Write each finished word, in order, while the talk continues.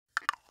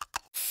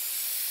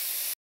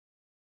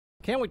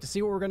Can't wait to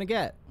see what we're gonna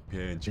get.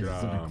 This is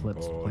an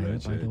eclipse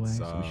planet, by the way,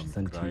 so we should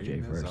send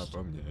TJ first.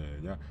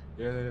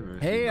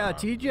 Hey,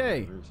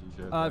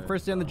 TJ.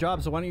 First day on the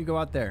job, so why don't you go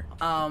out there?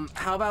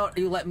 How about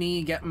you let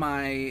me get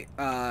my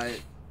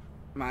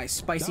my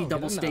spicy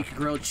double steak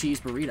grilled cheese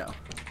burrito?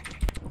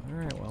 All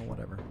right, well,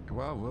 whatever.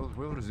 Well,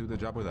 we'll just do the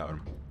job without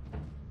him.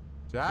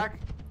 Jack?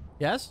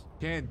 Yes?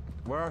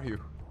 Where are you?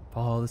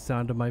 Follow the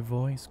sound of my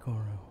voice,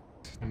 Koro.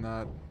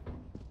 Not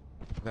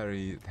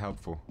very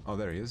helpful. Oh,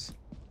 there he is.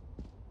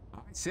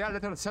 I see a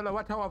little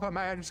silhouette of a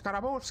man.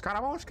 Scaramouche,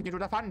 Scaramouche, can you do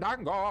the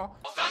fandango?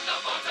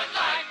 Thunderbolt and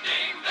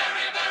lightning,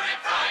 very, very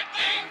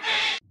frightening me.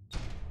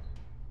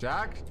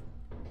 Jack?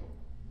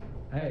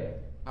 Hey.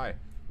 Hi.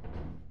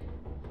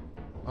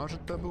 Może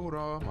to był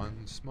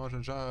romans,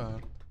 może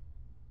żart.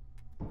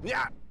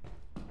 Yeah!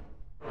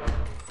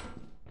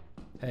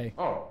 Hey.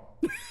 Oh.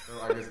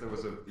 Well, I guess there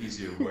was an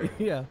easier way.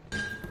 Yeah.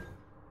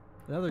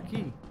 Another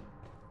key.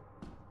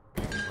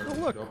 Why did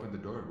look. you open the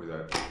door with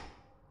that?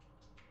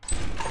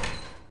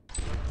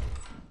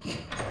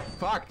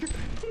 Fuck!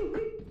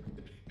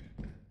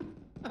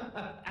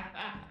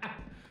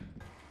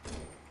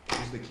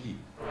 Where's the key?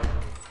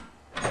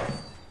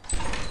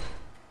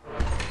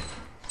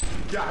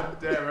 God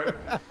damn it!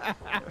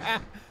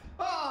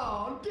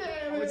 Oh,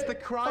 damn it! It's the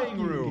crying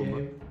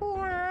room.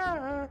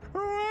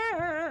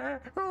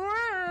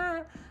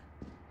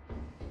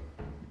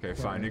 Okay,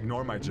 fine.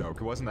 Ignore my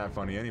joke. It wasn't that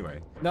funny anyway.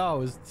 No, it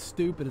was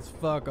stupid as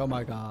fuck. Oh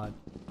my god.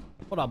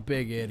 What a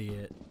big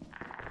idiot.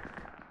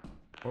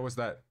 What was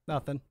that?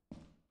 Nothing.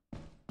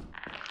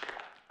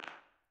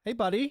 Hey,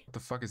 buddy. What the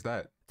fuck is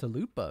that? It's a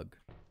loot bug.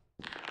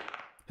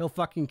 He'll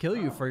fucking kill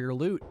you for your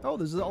loot. Oh,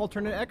 there's an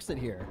alternate exit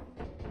here.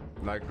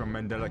 Like from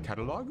Mandela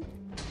Catalog?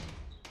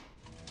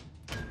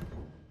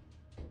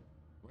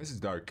 Why is it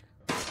dark?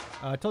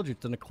 I told you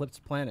it's an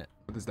eclipsed planet.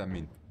 What does that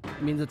mean?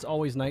 It means it's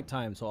always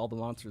nighttime, so all the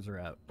monsters are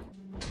out.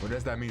 What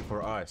does that mean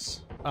for us?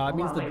 It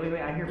means Wait,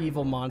 I hear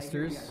evil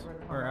monsters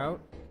are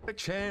out.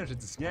 Let's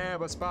Let's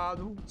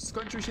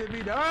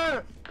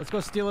go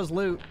steal his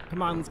loot.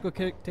 Come on, let's go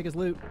take his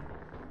loot.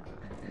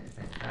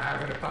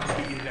 I'm gonna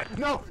fucking eat it.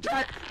 No!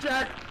 Jack!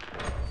 Jack!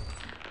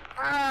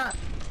 Ah!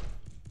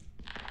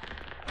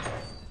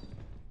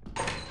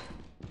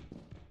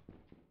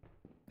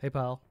 Hey,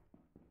 pal.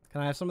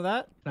 Can I have some of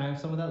that? Can I have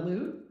some of that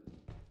loot?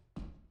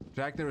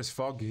 Jack, there is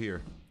fog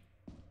here.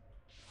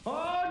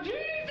 Oh,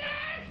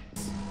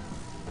 Jesus!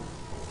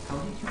 How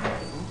did you get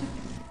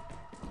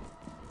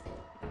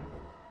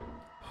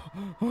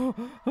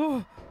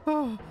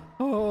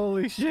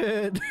Holy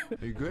shit.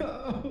 Are you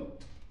good?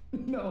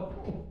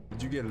 No.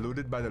 Did you get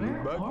looted by the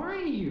loot bug? Where are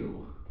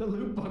you? The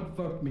loot bug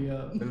fucked me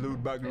up. The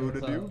loot bug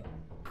looted you?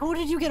 How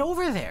did you get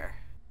over there?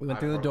 We went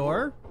through the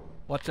door.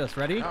 Watch this.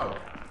 Ready? No.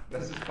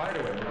 That's the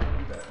spider way. We don't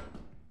do that.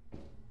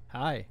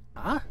 Hi.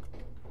 Huh?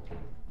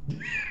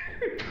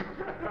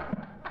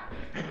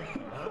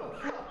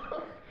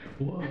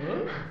 What?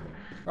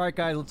 All right,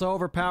 guys. Let's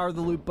overpower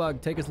the loot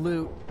bug. Take his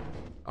loot.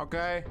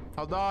 Okay.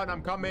 Hold on.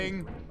 I'm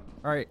coming.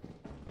 All right.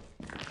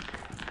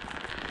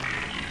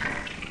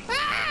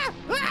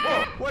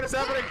 Whoa, what is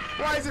happening?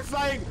 Why is it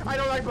flying? I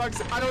don't like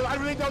bugs. I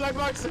really don't like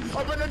bugs.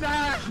 Open the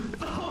door.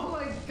 Oh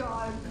my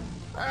god.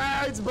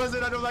 Ah, it's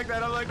buzzing. I don't like that. I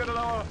don't like that at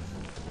all.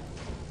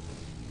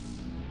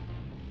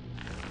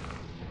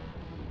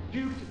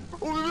 Dude.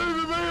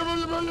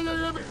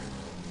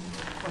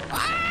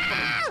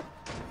 Ah!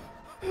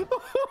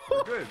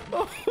 Good.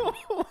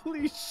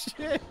 Holy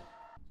shit.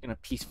 Gonna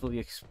peacefully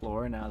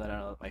explore now that I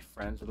know that my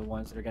friends are the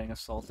ones that are getting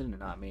assaulted and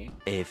not me.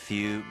 A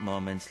few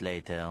moments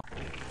later.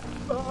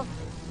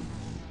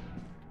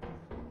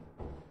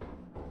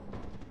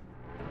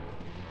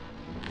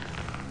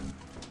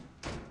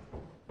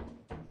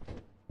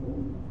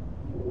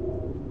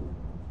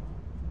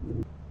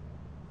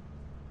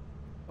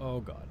 Oh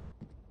god.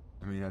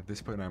 I mean, at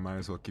this point, I might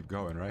as well keep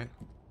going, right?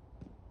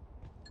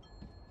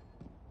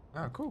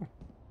 Ah, cool.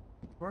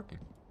 Working.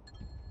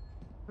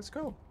 Let's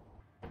go.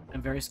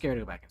 I'm very scared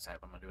to go back inside,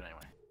 but I'm gonna do it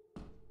anyway.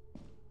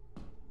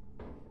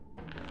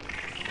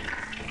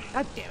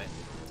 God damn it.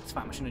 It's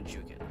fine, I'm just gonna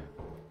juke it.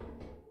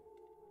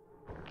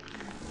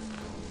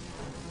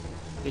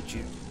 Get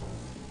juked.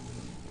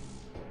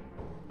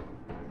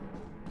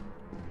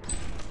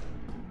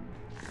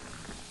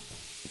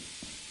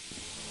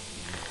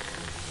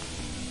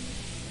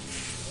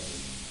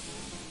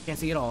 Can't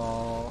see it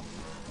all.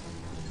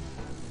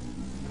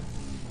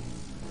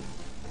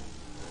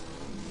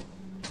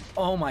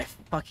 Oh my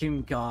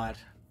fucking god.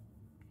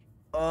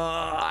 Oh,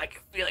 I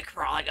can feel it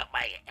crawling up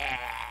my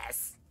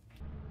ass.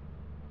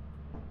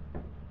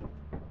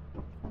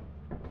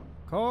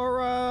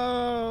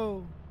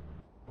 Koro!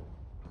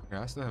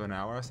 Yeah, I still have an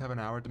hour. I still have an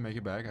hour to make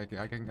it back. I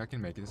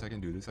can make this. I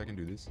can do this. I can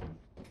do this.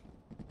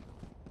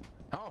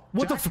 Oh,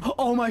 What Jack. the f-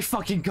 Oh my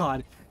fucking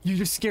god. You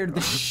just scared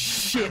the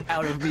shit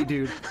out of me,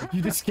 dude.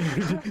 You just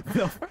scared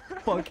the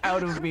fuck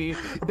out of me.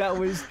 That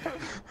was...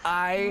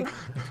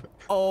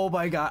 Oh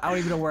my god. I don't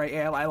even know where I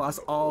am. I lost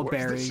all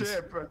Where's bearings. the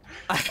ship?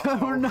 I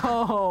don't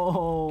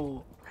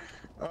know.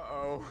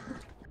 Uh-oh.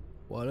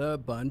 What a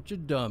bunch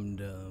of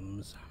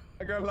dum-dums.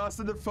 I got lost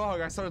in the fog.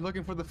 I started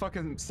looking for the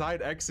fucking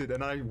side exit,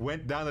 and I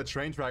went down the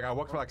train track. I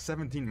walked for like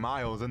 17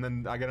 miles, and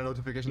then I get a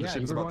notification the Yeah,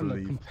 ship you is were about to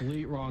going the leave.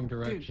 complete wrong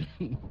direction.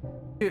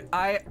 Dude,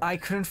 I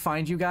couldn't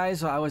find you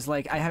guys, so I was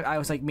like, I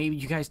was like, maybe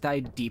you guys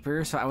died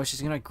deeper, so I was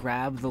just gonna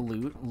grab the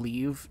loot,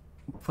 leave,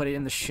 put it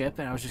in the ship,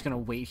 and I was just gonna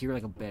wait here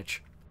like a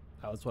bitch.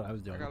 That's what I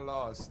was I doing. got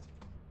lost.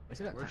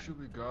 Where should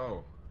we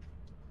go?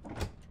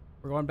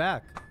 We're going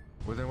back.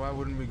 Well, then why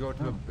wouldn't we go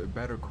to a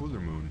better, cooler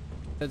moon?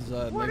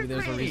 Because maybe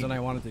there's a reason I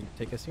wanted to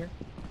take us here.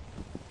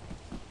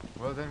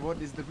 Well, then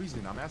what is the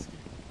reason? I'm asking.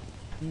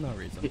 No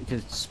reason.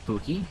 Because it's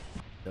spooky.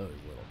 Those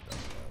little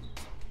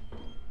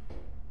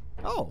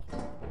dumb. Oh.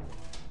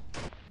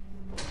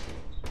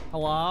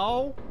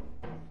 Hello?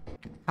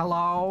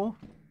 Hello?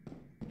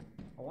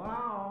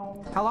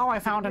 Wow. Hello, I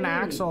found an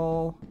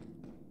axle.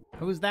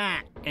 Who's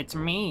that? It's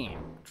me,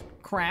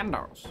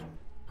 Krandos.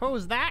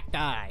 Who's that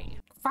guy?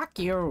 Fuck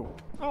you.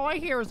 All I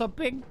hear is a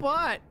big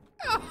butt.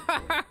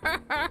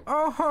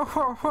 Oh, ho,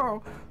 ho,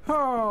 ho,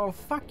 ho,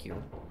 fuck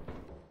you.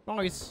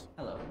 Nice.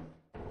 Hello.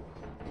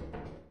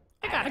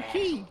 I got a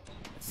key.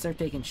 Let's start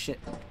taking shit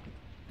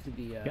to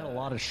the, Got a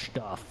lot of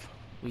stuff.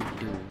 we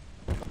do.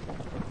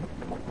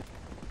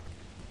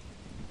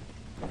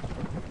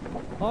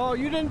 Oh,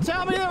 you didn't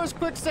tell me there was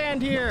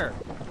quicksand here.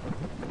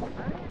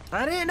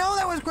 I didn't know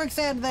there was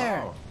quicksand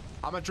there. Oh,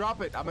 I'm gonna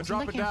drop it. I'm gonna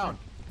drop it down.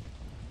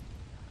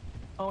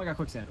 Oh, I got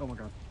quicksand. Oh my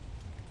god.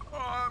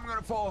 Oh, I'm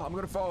gonna fall. I'm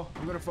gonna fall.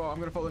 I'm gonna fall. I'm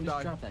gonna fall and Just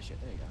die. drop that shit.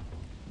 There you go.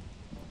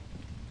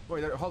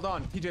 Wait, hold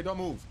on. TJ, don't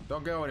move.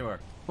 Don't go anywhere.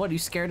 What, are you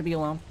scared to be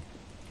alone?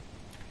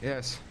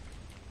 Yes.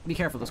 Be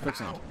careful, there's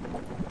quicksand.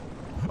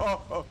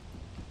 Oh, oh.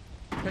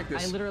 Take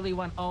this. I literally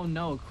went, oh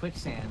no,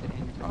 quicksand,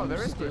 and Oh,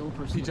 there is still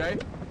pursued.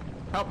 TJ,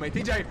 help me.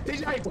 TJ,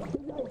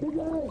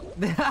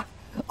 TJ.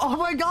 Oh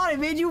my god, it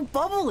made you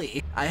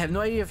bubbly! I have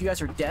no idea if you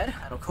guys are dead.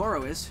 I know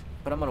Koro is,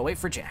 but I'm gonna wait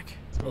for Jack.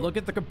 Look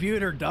at the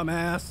computer,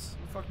 dumbass.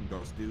 We're fucking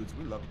ghost dudes.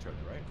 We love each other,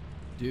 right?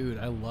 Dude,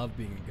 I love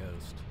being a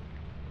ghost.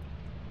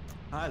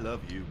 I love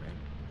you, man.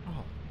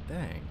 Oh,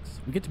 thanks.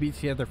 We get to be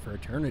together for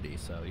eternity,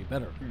 so you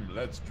better.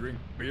 Let's drink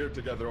beer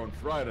together on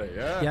Friday,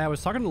 yeah? Yeah, I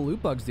was talking to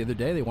Loot Bugs the other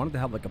day. They wanted to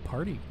have like a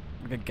party,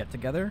 like a get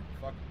together.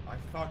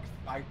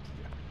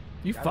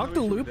 You fucked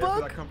a loot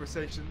bug? That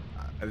conversation.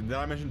 Did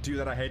I mention to you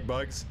that I hate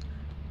bugs?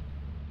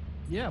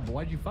 Yeah, but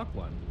why'd you fuck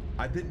one?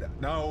 I didn't.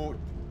 No,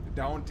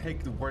 don't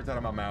take the words out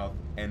of my mouth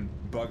and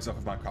bugs off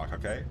of my cock,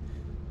 okay?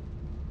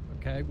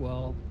 Okay,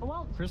 well,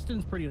 Well,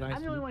 Kristen's pretty nice.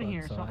 I'm the only loot one bug,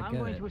 here, so I I'm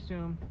get going it. to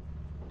assume.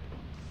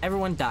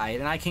 Everyone died,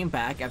 and I came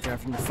back after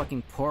having to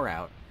fucking pour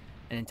out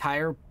an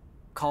entire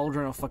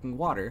cauldron of fucking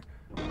water.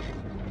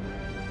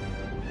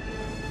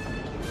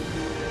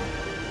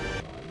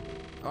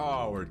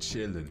 Oh, we're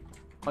chilling.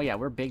 Oh yeah,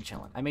 we're big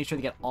chillin'. I made sure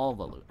to get all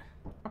the loot.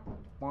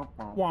 Womp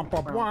womp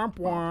womp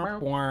womp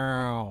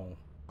wow.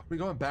 Are we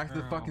going back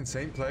to the fucking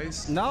same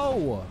place?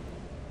 No.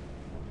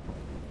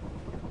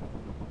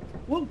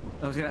 Whoa!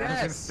 I was gonna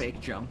Yes. fake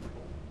jump.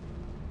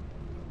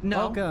 No.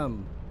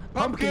 Welcome.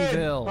 Pumpkin!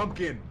 Pumpkinville.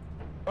 Pumpkin!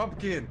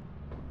 Pumpkin!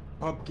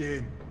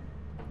 Pumpkin!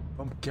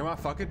 Can I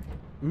fuck it?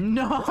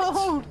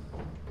 No!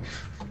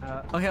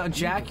 Okay,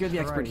 Jack, you're the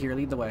expert right. here.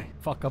 Lead the way.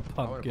 Fuck a I wanna put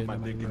pumpkin. my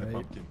Am I dick in the right?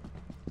 pumpkin.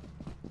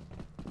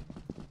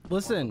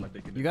 Listen, my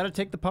dick in you it. gotta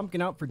take the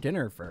pumpkin out for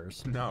dinner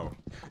first. No,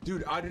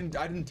 dude, I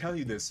didn't tell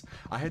you this.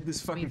 I had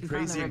this fucking if you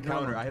found crazy the right girl on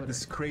encounter. I had Twitter.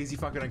 this crazy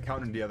fucking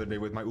encounter the other day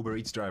with my Uber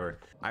Eats driver.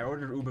 I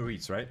ordered Uber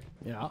Eats, right?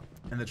 Yeah.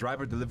 And the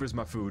driver delivers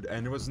my food,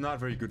 and it was not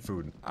very good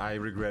food. I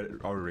regret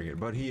ordering it,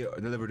 but he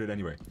delivered it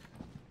anyway.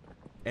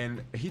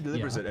 And he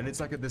delivers Yeah. it, and it's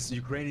like this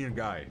Ukrainian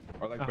guy,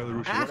 or like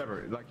Belarusian, Ah.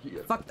 whatever. Like,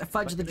 Fuck, I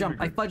fudged the an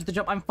jump. I immigrant. fudged the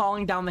jump. I'm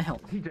falling down the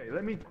hill. TJ,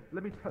 let me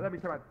tell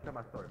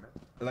my story, man.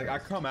 Like I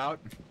come out,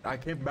 I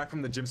came back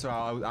from the gym, so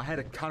I had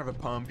a kind of a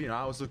pump, you know,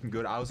 I was looking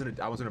good. I was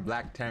in a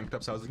black tank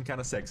top, so I was looking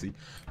kind of sexy.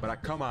 But I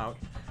come out,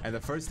 and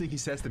the first thing he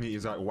says to me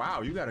is like,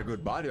 "Wow, you got a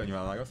good body on you."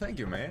 I'm like, "Oh, thank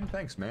you, man.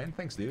 Thanks,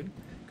 dude."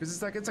 Because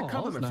it's like it's a Oh, that's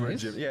compliment for a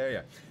nice. gym.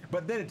 Yeah.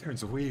 But then it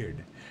turns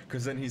weird,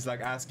 because then he's like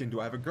asking, "Do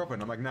I have a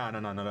girlfriend?" I'm like, "No,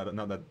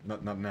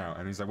 not now."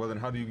 And he's like, "Well, then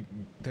how do you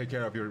take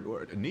care of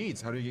your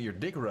needs? How do you get your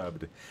dick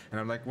rubbed?" And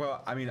I'm like,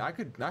 "Well, I mean, I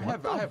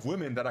have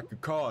women that I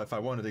could call if I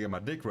wanted to get my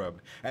dick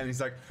rubbed." And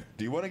he's like,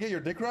 "Do you want to get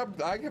your dick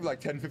rubbed? I give like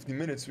 10-15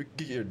 minutes. We can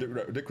get your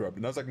dick rubbed."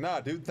 And I was like, "Nah,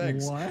 dude,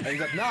 thanks." What? And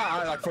he's like,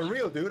 "Nah, like for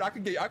real, dude. I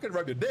could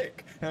rub your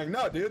dick." And I'm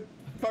like, "No, dude."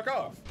 Fuck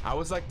off. I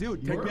was like, dude,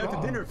 take You're me out to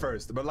wrong. dinner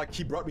first. But like,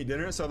 he brought me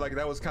dinner, so like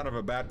that was kind of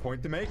a bad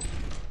point to make.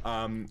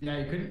 Yeah,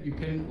 you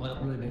couldn't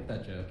really make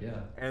that joke, yeah.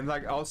 And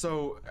like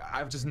also,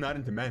 I'm just not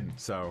into men,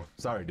 so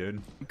sorry,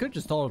 dude. You could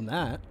just told him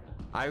that.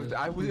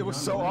 It was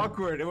so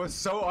awkward. It was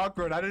so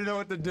awkward. I didn't know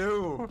what to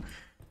do.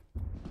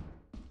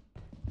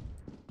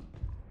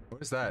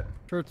 What is that?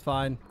 Sure, it's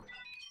fine.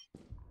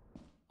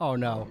 Oh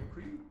no.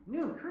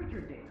 New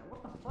creature data.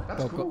 What the fuck?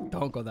 That's cool.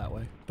 Don't go that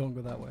way. Don't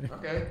go that way.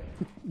 Okay.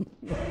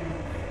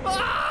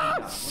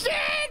 Ah,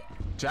 shit!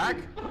 Jack?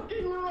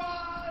 Fucking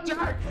run!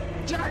 Jack!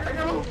 Jack, I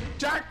go!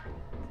 Jack!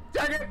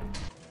 Jack it!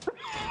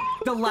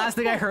 The last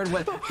thing I heard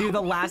was, dude,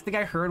 the last thing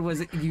I heard was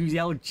you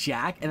yell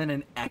Jack and then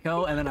an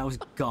echo and then I was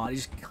gone. You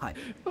just cut.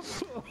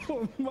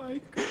 Oh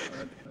my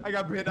god. I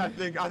got bit, I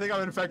think. I think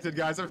I'm infected,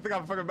 guys. I think I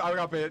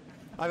got bit.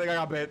 I think I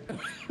got bit.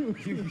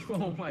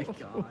 Oh my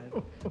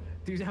god.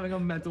 Dude's having a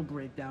mental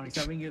breakdown. He's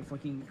having a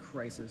fucking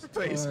crisis.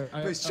 Please, Alright,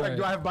 please check. alright.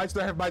 Do I have bites?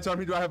 Do I have bites on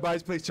me? Do I have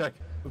bites? Please check.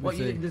 Well,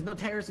 see. there's no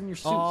tears in your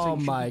suit, Oh so you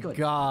should my be good.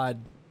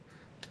 god.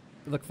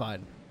 You look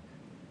fine.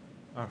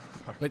 Oh,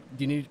 fuck. Wait,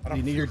 do you I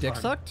don't need your feel dick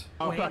fine. sucked?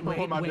 Oh, Wait, fuck, I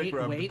want my dick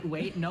rubbed.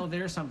 wait. No,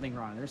 there's something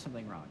wrong. There's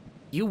something wrong.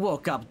 You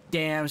woke up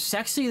damn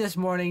sexy this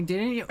morning,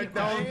 didn't you?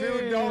 No,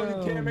 dude,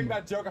 no, you can't make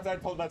that joke after I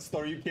told that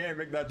story. You can't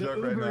make that The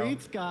joke right Uber now.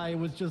 Eats guy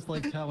was just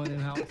like telling him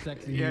how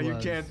sexy Yeah, he you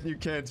was.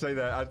 can't say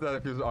that. I thought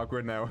it feels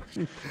awkward now.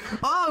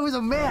 Oh, it was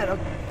a man.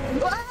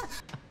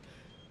 What?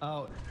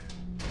 Oh,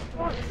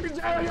 I'm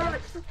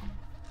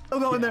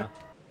going Yeah. there.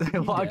 I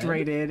walked dead?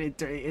 right in.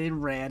 It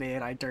ran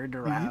in. I turned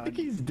you around. think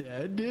he's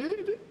dead,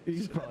 dude?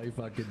 He's probably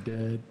fucking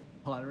dead.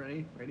 Hold on,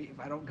 ready? If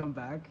I don't come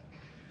back,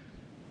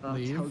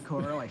 Leave? tell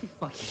Koro I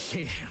fucking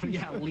hate him.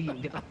 Yeah,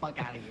 leave. Get the fuck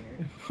out of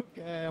here.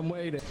 Okay, I'm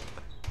waiting.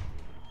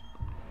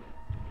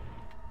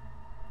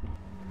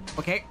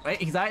 Okay, wait,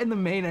 he's not in the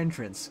main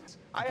entrance.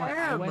 I But I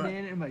am. went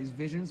in and my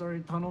vision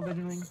started tunnel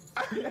visioning.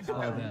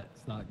 Oh,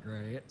 that's not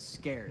great.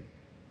 Scared.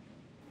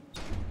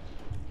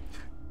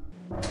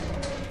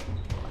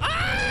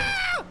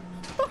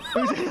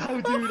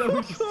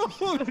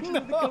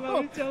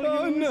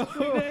 Oh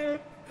no!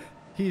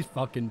 He's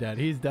fucking dead.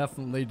 He's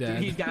definitely dead.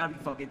 Dude, he's gotta be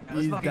fucking.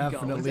 Let's He's fucking go.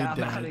 definitely Let's get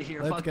dead. out of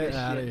here. Let's Fuck get this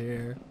out shit. of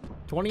here.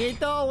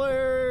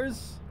 $28.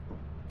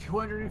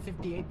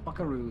 258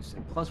 buckaroos,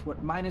 and plus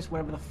what minus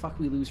whatever the fuck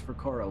we lose for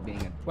Koro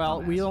being a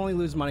Well, we dumbass. only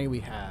lose money we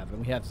have,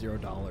 and we have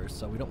 $0,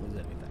 so we don't lose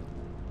anything.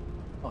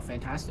 Oh,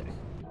 fantastic.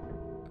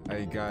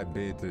 I got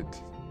baited.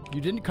 You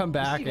didn't come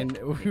back, and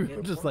didn't. we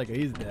were just like,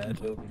 he's dead.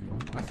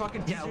 I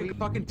fucking Yeah,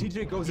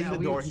 TJ goes in the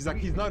we- door. He's like,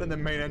 he's not in the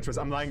main entrance.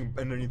 I'm lying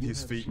underneath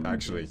his feet,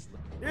 actually.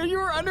 You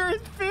were under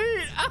his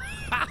feet!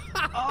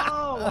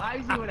 Oh,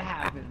 I see what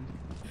happened.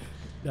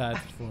 That's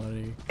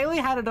funny. I only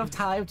had enough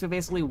time to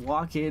basically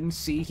walk in,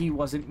 see he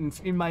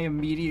wasn't in my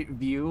immediate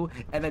view,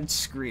 and then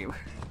scream.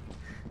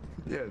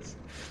 Yes.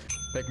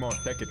 Take more.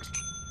 Take it.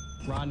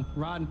 Run,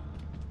 run.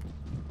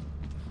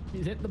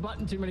 He's hit the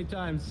button too many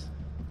times.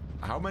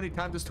 How many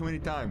times is too many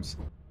times?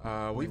 We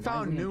Wait,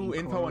 found why is it new making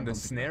info Koro on the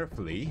bump? snare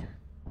flea.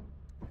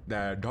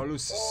 The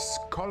Dolus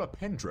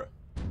scolopendra.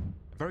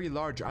 A very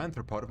large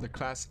arthropod of the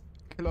class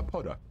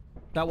Chilopoda.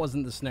 That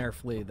wasn't the snare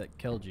flea that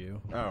killed you.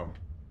 Oh.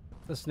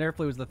 The snare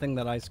flea was the thing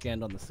that I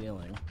scanned on the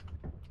ceiling.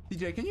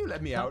 TJ, can you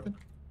let me out?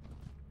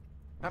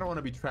 I don't want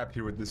to be trapped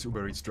here with this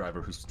Uber Eats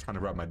driver who's trying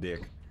to rub my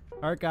dick.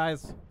 Alright,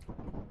 guys.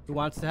 Who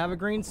wants to have a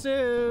green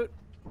suit?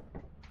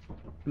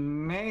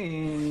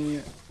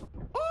 Man.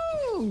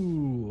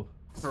 Ooh!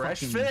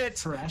 Fresh Fucking fit.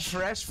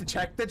 fresh.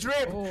 Check the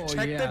drip. Oh,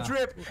 Check yeah. the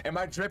drip. Am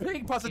I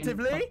dripping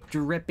positively?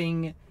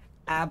 Dripping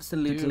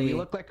absolutely. Dude, we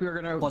look like we were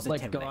gonna like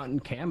Positively. go out in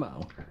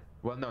camo.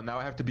 Well, no. Now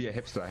I have to be a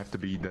hipster. I have to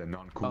be the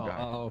non-cool guy.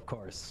 Oh, of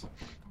course.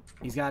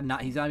 He's gotta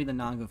be the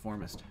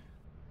non-conformist.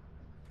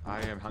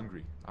 I am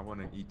hungry. I want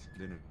to eat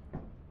dinner.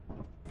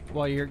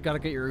 Well, you gotta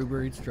get your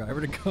Uber Eats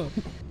driver to come.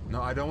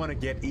 No, I don't want to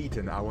get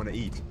eaten. I want to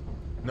eat.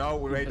 No,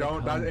 wait, gonna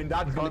don't. come. That, in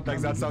that We're gonna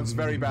context, come. that sounds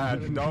very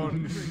bad.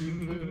 Don't.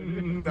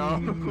 I'm No.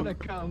 gonna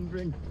come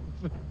bring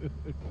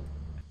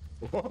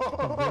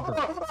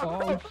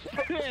Oh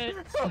shit!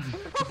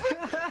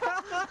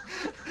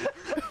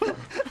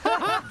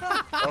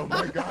 Oh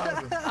my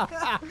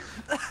god.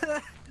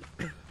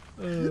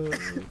 Oh,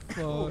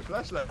 fuck.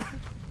 Flashlight.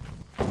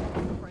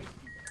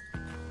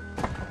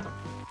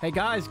 Hey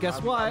guys, guess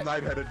I'm what?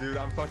 lightheaded, dude.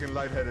 I'm fucking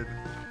lightheaded.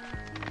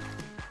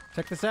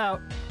 Check this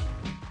out.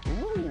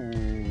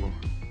 Ooh.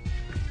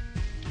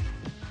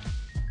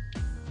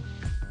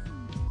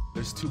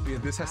 There's two. Yeah,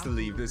 this has to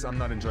leave. This I'm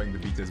not enjoying the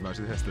beat as much.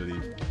 It has to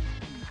leave.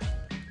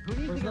 Who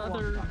needs Where's to the get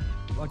other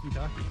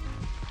walkie-talkie?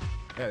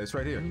 Yeah, it's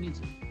right here. Who needs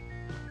it?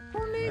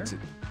 Who needs it?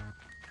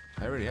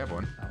 I already have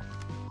one.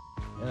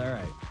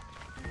 Alright.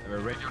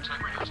 Radio check.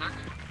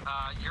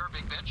 You're a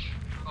big bitch.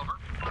 Over.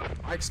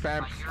 Mike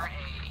spam. You're a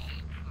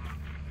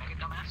mega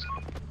dumbass.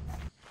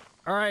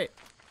 Alright.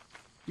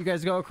 You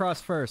guys go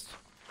across first.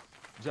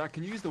 Jack,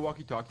 can you use the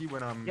walkie-talkie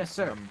when I'm? Yes,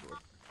 sir. when I'm-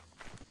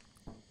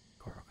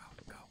 Koro,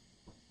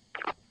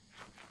 go.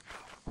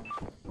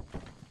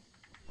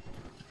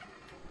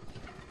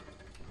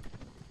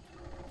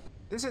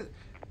 This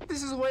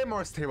is way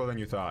more stable than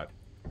you thought.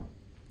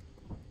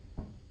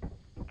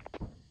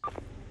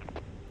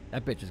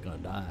 That bitch is gonna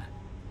die.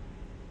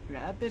 Yeah,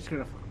 that bitch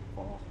gonna fucking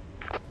fall.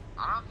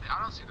 I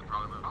don't see the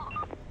problem at all.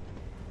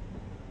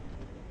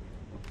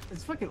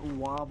 It's fucking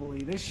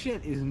wobbly. This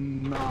shit is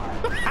not.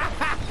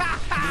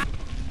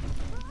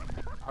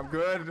 I'm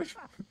good.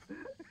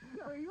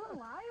 Are you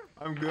alive?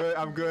 I'm good.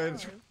 I'm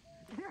good.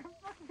 You're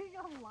fucking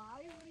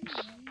alive? What do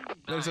you mean?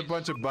 There's a Nice.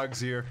 bunch of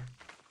bugs here.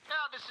 Yeah,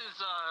 this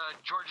is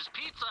George's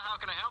Pizza. How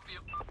can I help you?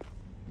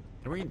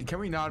 Can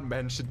we not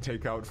mention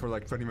takeout for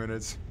like 20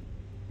 minutes?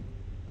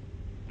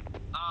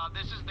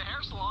 This is the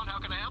hair salon. How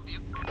can I help you?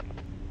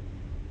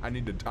 I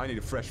need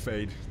a fresh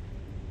fade.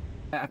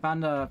 I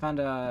found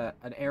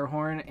an air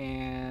horn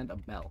and a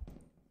bell.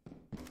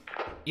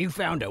 You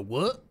found a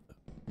what?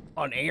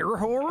 An air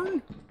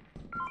horn?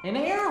 An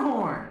air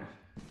horn.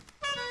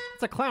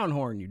 It's a clown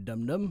horn, you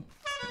dum-dum.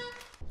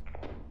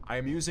 I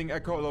am using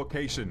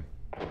echolocation.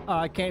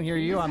 I can't hear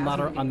you. I'm not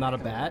a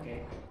bat.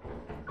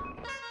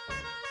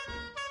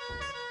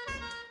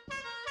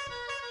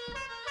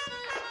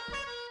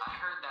 I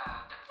heard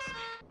that.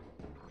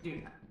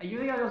 Dude, you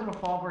think I was gonna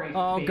fall for a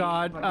Oh fake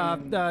God.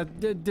 fucking-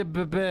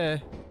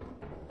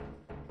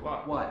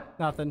 What?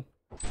 Nothing.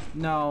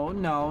 No,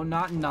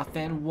 not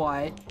nothing.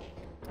 What?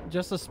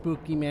 Just a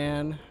spooky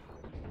man.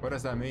 What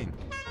does that mean?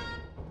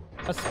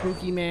 A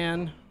spooky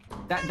man.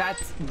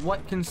 That's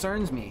what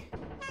concerns me.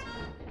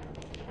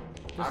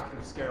 I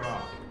can scare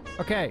off.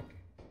 Okay.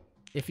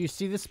 If you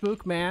see the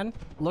spook man,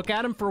 look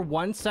at him for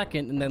 1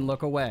 second and then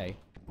look away.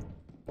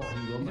 Oh,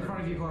 he will He's in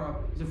front of you,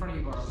 Koro. He's in front of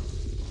you, Koro.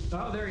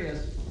 Oh, there he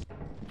is.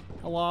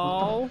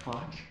 Hello?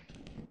 Fuck.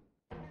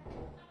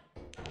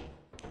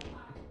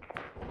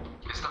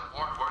 Is the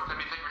fort worth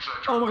anything, or should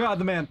I try? Oh my God,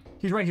 the man.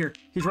 He's right here.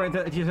 He's right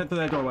there. He's through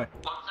that doorway.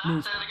 What's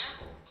that? Say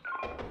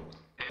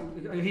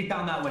it again? He's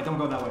down that way. Don't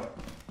go that way.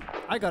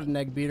 I got an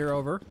egg beater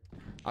over.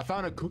 I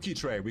found a cookie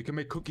tray. We can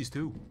make cookies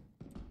too.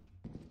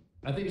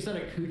 I think you said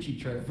a coochie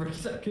tray for a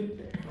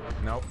second.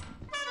 Nope.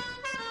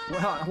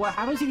 Well,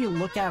 how does he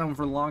look at him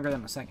for longer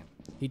than a second?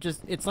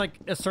 It's like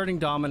asserting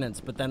dominance,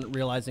 but then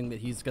realizing that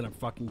he's gonna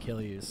fucking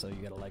kill you, so you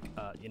gotta like,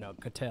 you know,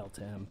 curtail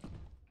to him.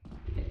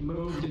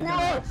 Move.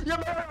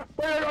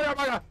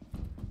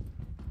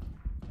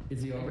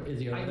 Is he over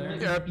there?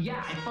 Yep.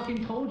 Yeah, I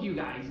fucking told you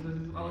guys.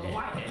 I was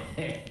alive.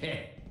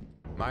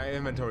 My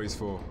inventory's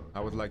full. I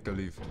would like to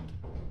leave.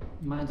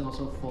 Mine's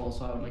also full,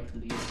 so I would like to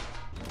leave.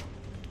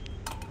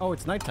 Oh,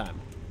 it's nighttime.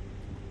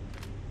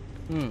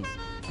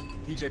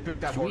 TJ, pick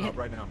that board up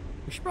right now.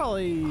 We should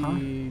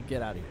probably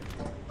get out of here.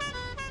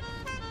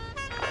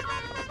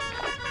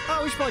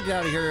 Oh, we should probably get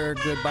out of here,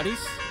 good buddies.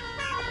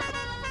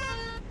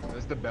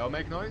 Does the bell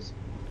make noise?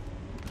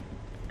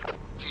 If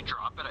you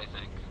drop it, I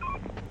think.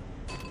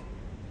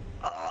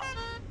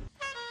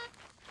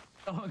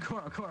 Oh,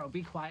 Koro,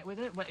 be quiet with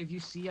it. But if you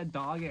see a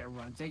dog that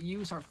runs at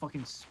you, start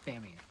fucking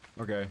spamming it.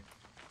 Okay.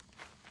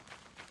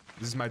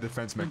 This is my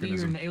defense It'll be,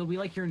 mechanism. it'll be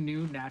like your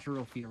new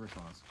natural fear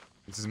response.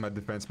 This is my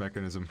defense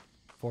mechanism.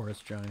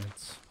 Forest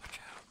giants. Watch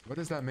out. What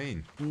does that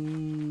mean?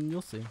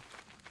 You'll see.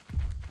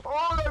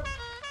 Oh,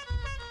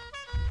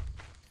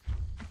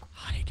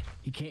 Hide.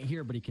 He can't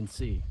hear, but he can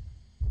see.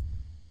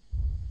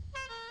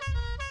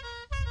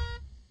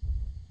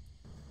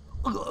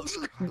 I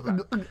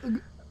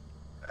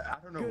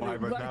don't know why,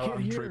 but now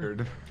I'm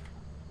triggered.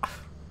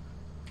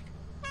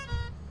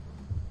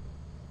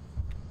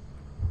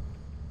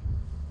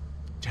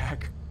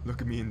 Jack,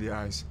 look at me in the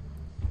eyes.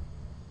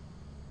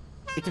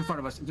 It's in front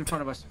of us. It's in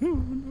front of us.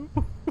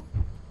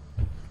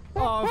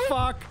 Oh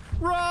fuck!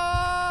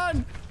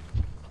 Run!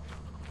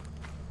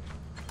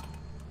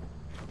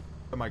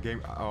 My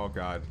game. Oh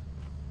god.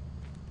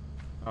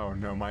 Oh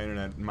no, my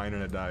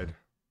internet died.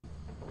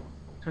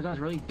 Turns out it's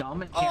really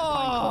dumb and can't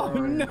Oh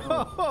find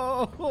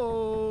Koro.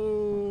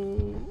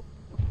 no!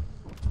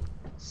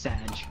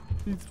 Sag.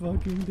 He's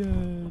fucking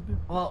dead.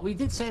 Well, we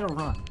did say to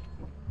run.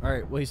 All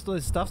right. Well,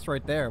 his stuff's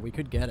right there. We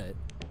could get it.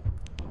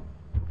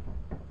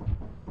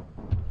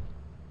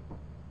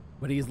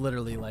 But he's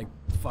literally like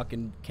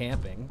fucking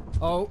camping.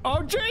 Oh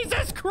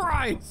Jesus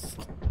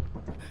Christ!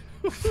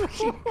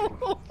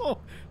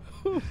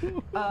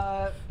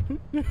 I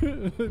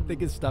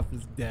think his stuff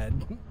is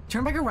dead.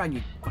 Turn back around,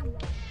 you.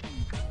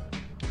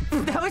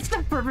 That was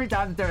the perfect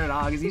time to turn it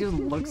on because he just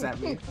looks at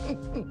me.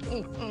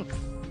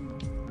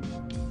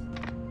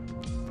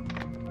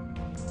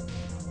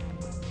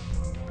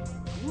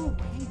 Ooh,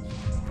 wait.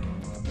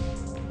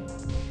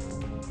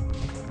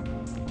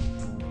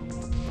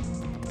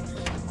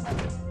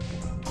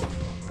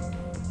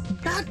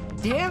 God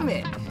damn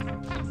it!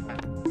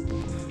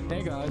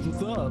 Hey guys,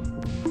 what's up?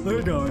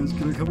 Hey guys,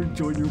 can I come and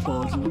join your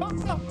party?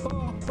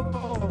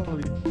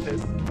 Holy shit.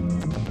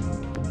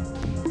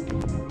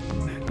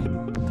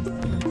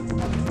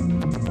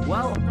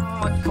 Well,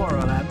 fuck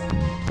Koro, man.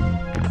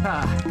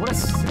 What a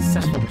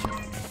successful mission.